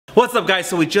What's up, guys?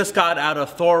 So we just got out of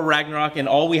Thor Ragnarok, and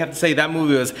all we have to say, that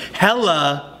movie was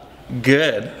hella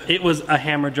good. It was a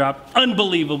hammer drop.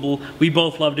 Unbelievable. We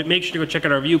both loved it. Make sure to go check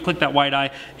out our review, click that white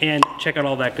eye, and check out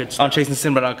all that good stuff. On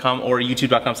chasingcinema.com or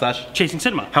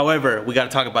youtube.com/chasingcinema. However, we got to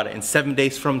talk about it in 7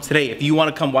 days from today. If you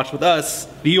want to come watch with us,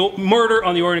 The Murder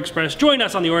on the Orient Express. Join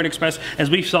us on the Orient Express as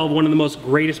we solve one of the most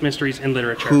greatest mysteries in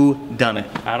literature. Who done it?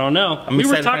 I don't know. We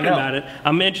were talking about it.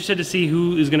 I'm interested to see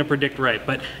who is going to predict right.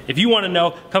 But if you want to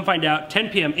know, come find out.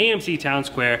 10 p.m. AMC Town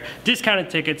Square. Discounted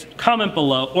tickets. Comment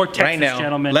below or text right now, us,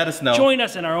 gentlemen. Let us know. Join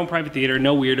us in our own private theater.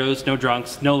 No weirdos, no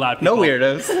drunks, no loud people. No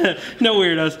weirdos. No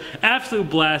weirdos. Absolute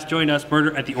blast. Join us.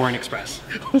 Murder at the Orient Express.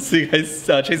 We'll see you guys.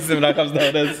 chasingcinema.com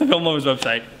nowadays. Film Lover's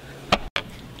website.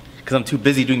 Because I'm too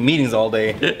busy doing meetings all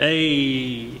day.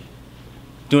 Hey.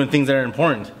 Doing things that are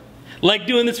important. Like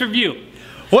doing this review.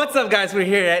 What's up, guys? We're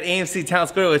here at AMC Town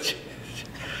Square.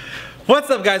 What's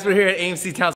up, guys? We're here at AMC Town